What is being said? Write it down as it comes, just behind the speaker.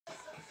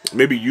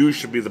Maybe you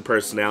should be the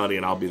personality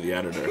and I'll be the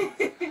editor.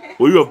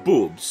 Well, you have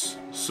boobs,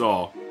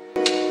 so.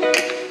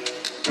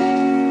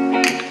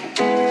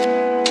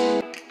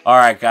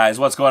 Alright guys,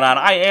 what's going on?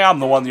 I am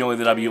the one, the only,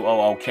 the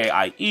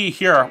WOOKIE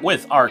here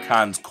with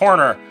Archon's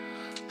Corner.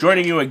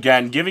 Joining you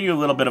again, giving you a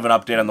little bit of an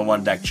update on the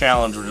One Deck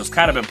Challenge, which has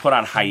kind of been put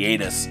on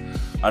hiatus.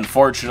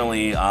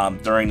 Unfortunately,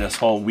 during this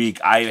whole week,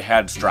 I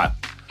had strep.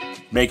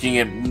 Making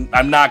it,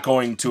 I'm not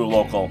going to a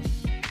local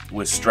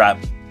with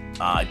strep.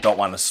 I don't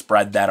want to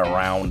spread that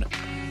around.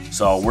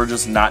 So we're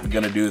just not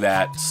going to do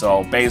that.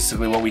 So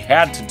basically what we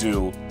had to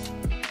do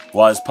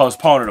was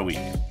postpone it a week.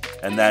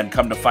 And then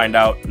come to find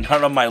out,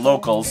 none of my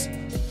locals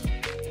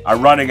are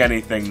running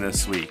anything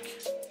this week.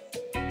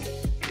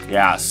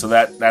 Yeah, so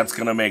that's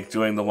going to make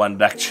doing the One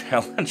Deck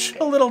Challenge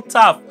a little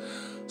tough.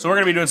 So we're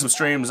going to be doing some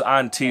streams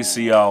on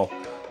TCO.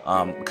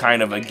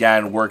 Kind of,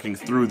 again, working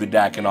through the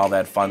deck and all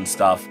that fun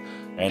stuff.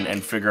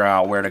 And figure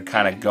out where to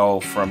kind of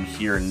go from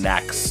here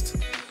next.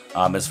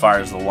 As far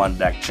as the One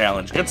Deck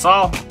Challenge. It's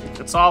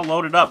all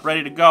loaded up,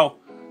 ready to go.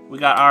 We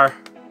got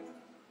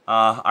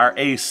our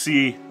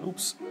AC,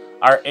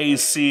 our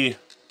AC,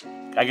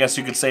 I guess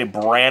you could say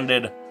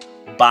branded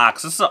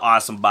box. This is an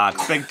awesome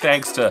box. Big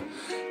thanks to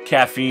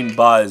Caffeine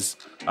Buzz,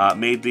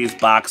 made these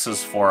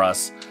boxes for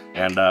us,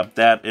 and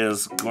that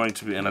is going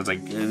to be, and I was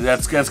like,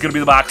 that's going to be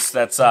the box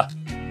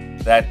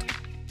that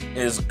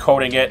is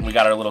coating it. And we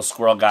got our little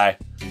squirrel guy.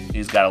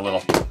 He's got a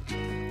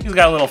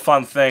little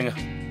fun thing,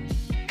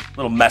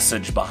 little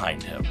message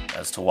behind him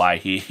as to why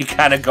he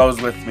kind of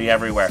goes with me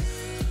everywhere.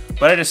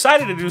 But I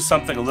decided to do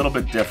something a little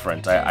bit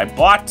different. I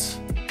bought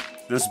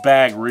this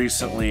bag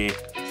recently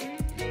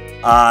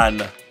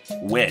on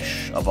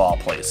Wish, of all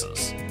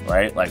places,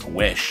 right? Like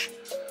Wish.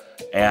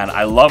 And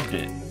I loved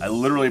it. I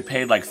literally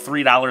paid like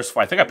 $3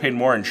 for it. I think I paid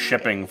more in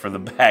shipping for the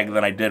bag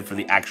than I did for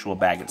the actual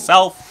bag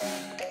itself.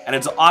 And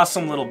it's an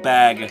awesome little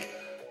bag.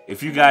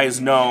 If you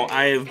guys know,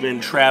 I have been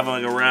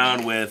traveling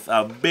around with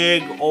a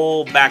big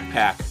old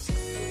backpack.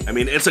 I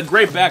mean, it's a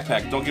great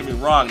backpack, don't get me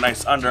wrong.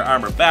 Nice Under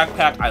Armour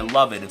backpack. I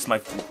love it.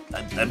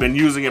 I've been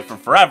using it for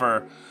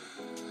forever.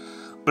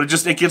 But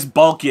it gets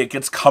bulky, it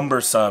gets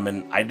cumbersome,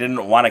 and I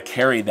didn't want to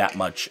carry that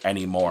much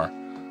anymore.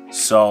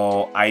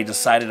 So I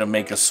decided to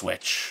make a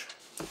switch.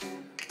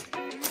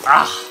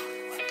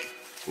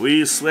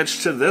 We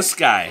switched to this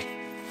guy.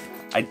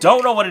 I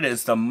don't know what it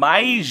is. The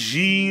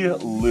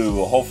Maiji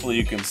Lu. Hopefully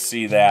you can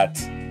see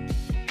that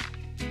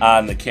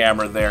on the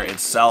camera there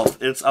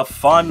itself. It's a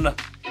fun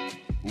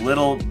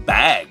little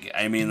bag.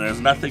 I mean, there's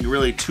nothing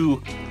really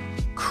too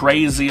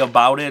crazy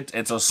about it.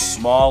 It's a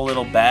small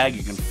little bag.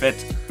 You can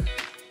fit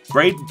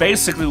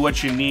basically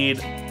what you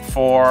need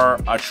for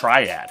a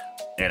triad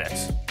in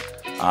it.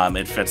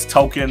 It fits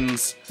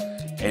tokens.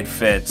 It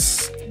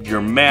fits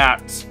your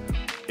mat.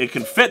 It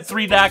can fit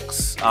 3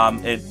 decks.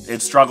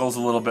 It struggles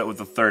a little bit with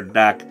the 3rd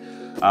deck,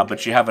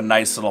 but you have a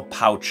nice little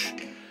pouch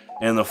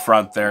in the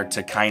front there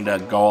to kind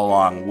of go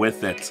along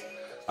with it.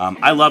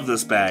 I love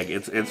this bag.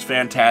 It's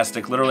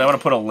fantastic. Literally, I want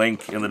to put a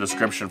link in the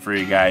description for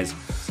you guys.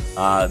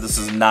 This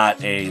is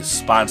not a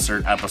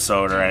sponsored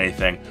episode or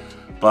anything,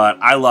 but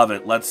I love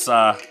it. Let's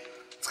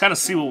kind of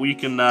see what we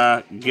can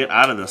get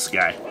out of this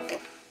guy.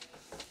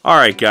 All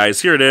right,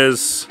 guys, here it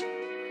is.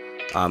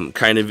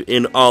 Kind of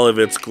in all of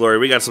its glory.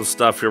 We got some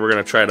stuff here we're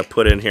going to try to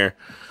put in here.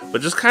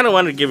 But just kind of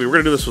wanted to give you, we're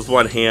going to do this with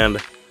one hand,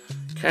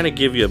 kind of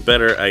give you a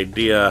better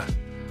idea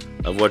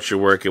of what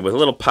you're working with. A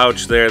little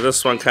pouch there.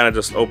 This one kind of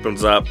just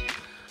opens up.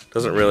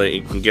 Doesn't really,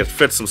 you can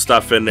fit some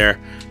stuff in there.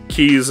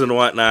 Keys and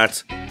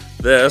whatnot.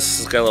 This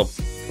has got a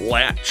little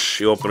latch.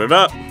 You open it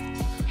up.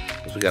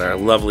 We got our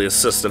lovely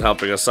assistant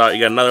helping us out. You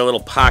got another little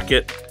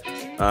pocket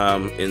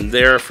in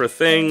there for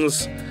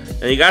things.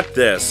 And you got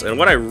this, and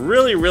what I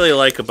really, really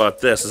like about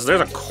this is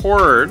there's a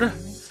cord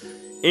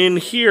in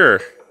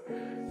here.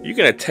 You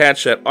can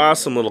attach that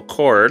awesome little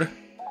cord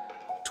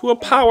to a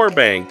power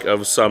bank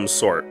of some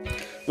sort,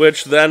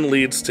 which then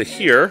leads to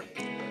here,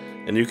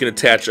 and you can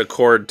attach a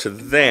cord to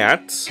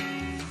that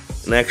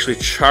and actually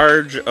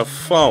charge a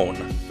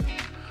phone.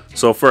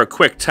 So for a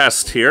quick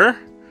test here,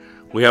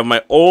 we have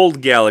my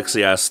old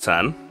Galaxy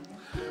S10.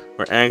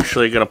 We're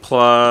actually going to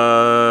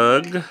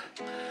plug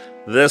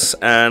this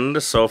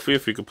end. Sophie,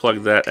 if you could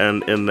plug that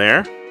end in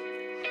there.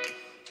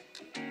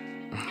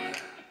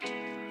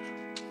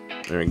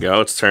 There we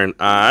go, it's turned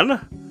on.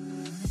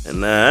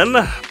 And then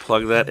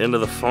plug that into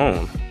the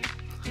phone.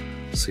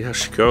 See how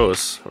she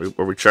goes.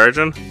 Are we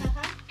charging?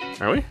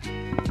 Are we? I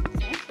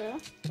think so.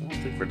 I don't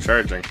think we're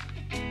charging.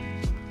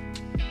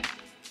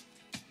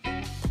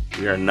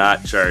 We are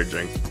not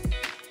charging.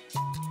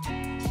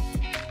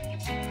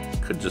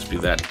 Could just be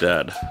that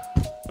dead.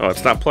 Oh,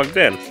 it's not plugged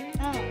in.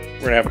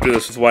 We're gonna have to do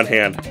this with one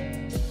hand.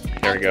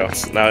 There we go.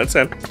 Now it's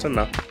in. It's in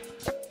now.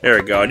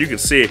 There we go. And you can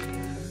see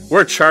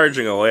we're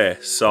charging away.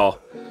 So,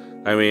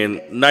 I mean,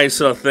 nice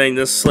little thing.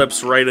 This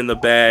slips right in the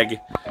bag.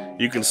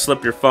 You can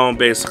slip your phone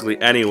basically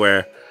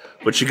anywhere.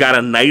 But you got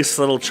a nice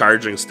little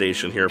charging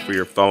station here for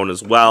your phone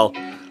as well.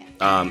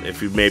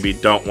 If you maybe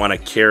don't want to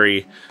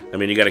carry, I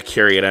mean, you got to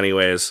carry it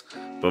anyways.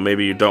 But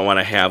maybe you don't want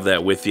to have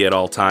that with you at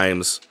all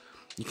times.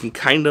 you can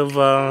kind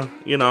of,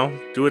 you know,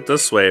 do it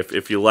this way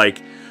if you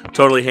like.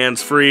 Totally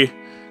hands-free.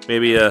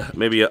 Maybe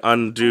you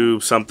undo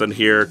something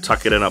here,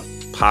 tuck it in a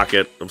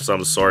pocket of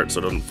some sort so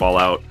it doesn't fall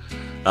out.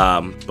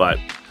 But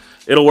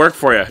it'll work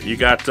for you. You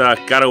got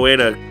a way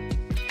to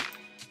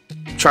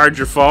charge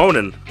your phone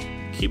and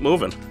keep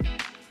moving.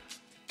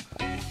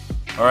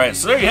 All right,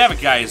 so there you have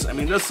it, guys. I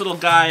mean, this little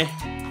guy,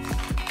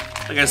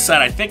 like I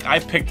said, I think I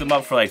picked him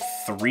up for like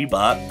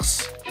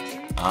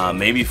 $3,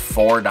 maybe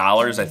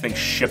 $4. I think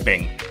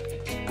shipping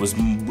was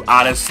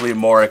honestly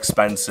more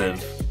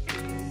expensive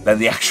than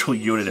the actual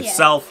unit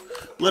itself.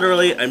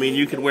 Literally, I mean,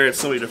 you can wear it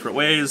so many different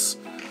ways.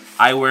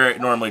 I wear it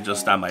normally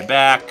just on my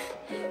back,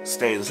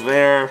 stays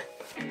there.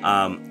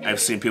 I've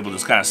seen people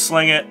just kind of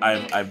sling it.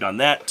 I've done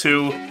that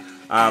too.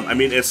 I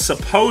mean, it's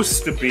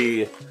supposed to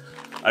be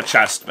a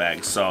chest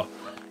bag, so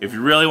if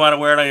you really want to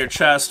wear it on your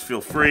chest,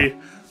 feel free.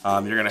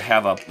 You're gonna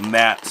have a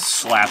mat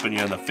slapping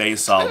you in the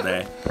face all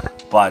day,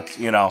 but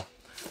you know,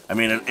 I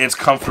mean, it's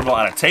comfortable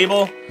on a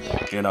table.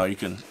 You know, you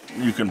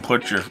can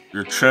put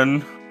your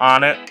chin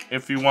on it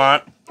if you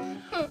want,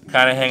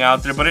 kind of hang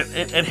out there, but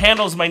it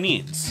handles my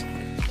needs.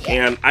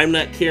 And I'm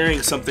not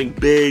carrying something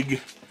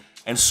big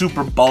and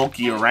super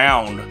bulky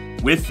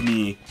around with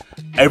me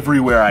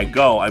everywhere I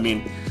go. I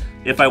mean,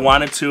 if I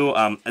wanted to,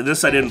 and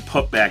this I didn't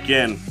put back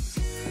in,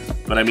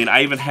 but I mean,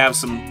 I even have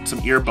some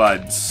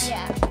earbuds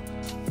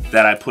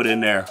that I put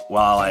in there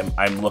while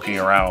I'm looking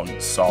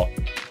around. So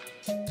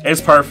it's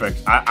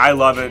perfect. I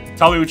love it.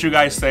 Tell me what you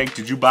guys think.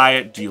 Did you buy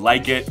it? Do you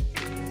like it?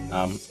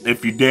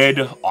 If you did,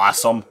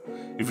 awesome.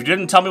 If you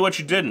didn't, tell me what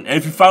you didn't. And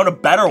if you found a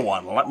better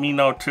one, let me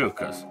know too,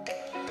 because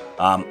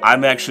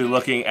I'm actually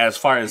looking, as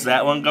far as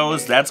that one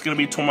goes, that's going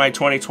to be my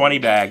 2020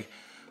 bag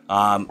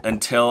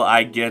until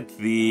I get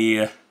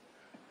the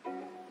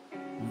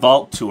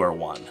Vault Tour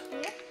one.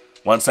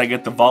 Once I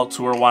get the Vault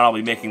Tour one, I'll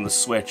be making the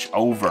switch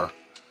over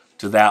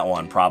to that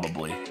one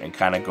probably, and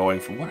kind of going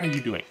for, what are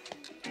you doing?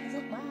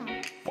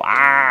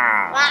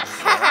 Wow.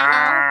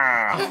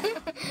 Wow.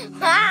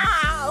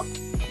 Wow.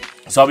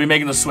 So I'll be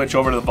making the switch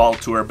over to the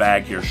Vault Tour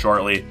bag here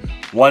shortly.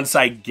 Once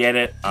I get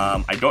it,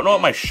 I don't know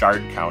what my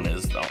shard count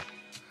is though.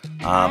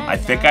 I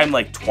think I'm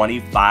like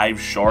 25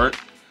 short,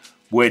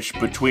 which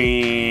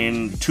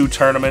between 2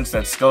 tournaments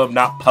that still have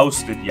not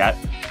posted yet,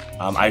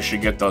 I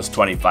should get those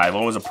 25.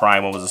 One was a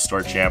Prime, one was a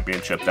Store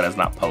Championship that has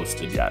not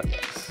posted yet.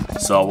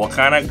 So we'll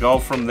kind of go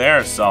from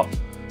there. So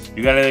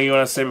you got anything you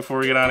want to say before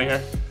we get out of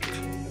here?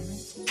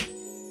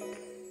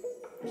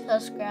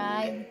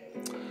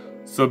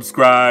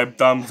 Subscribe,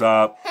 thumbs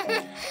up.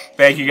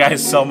 Thank you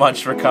guys so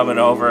much for coming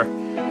over,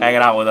 hanging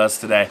out with us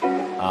today.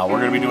 We're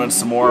going to be doing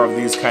some more of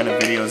these kind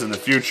of videos in the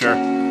future.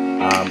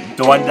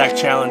 The One Deck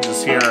Challenge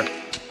is here.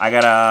 I'm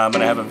going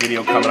to have a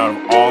video coming out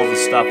of all the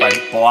stuff I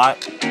bought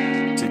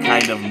to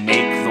kind of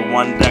make the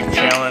One Deck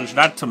Challenge.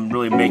 Not to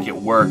really make it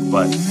work,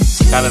 but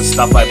kind of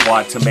stuff I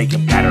bought to make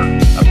it better.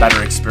 A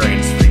better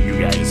experience for you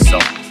guys. So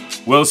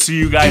we'll see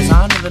you guys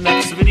on to the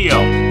next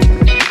video.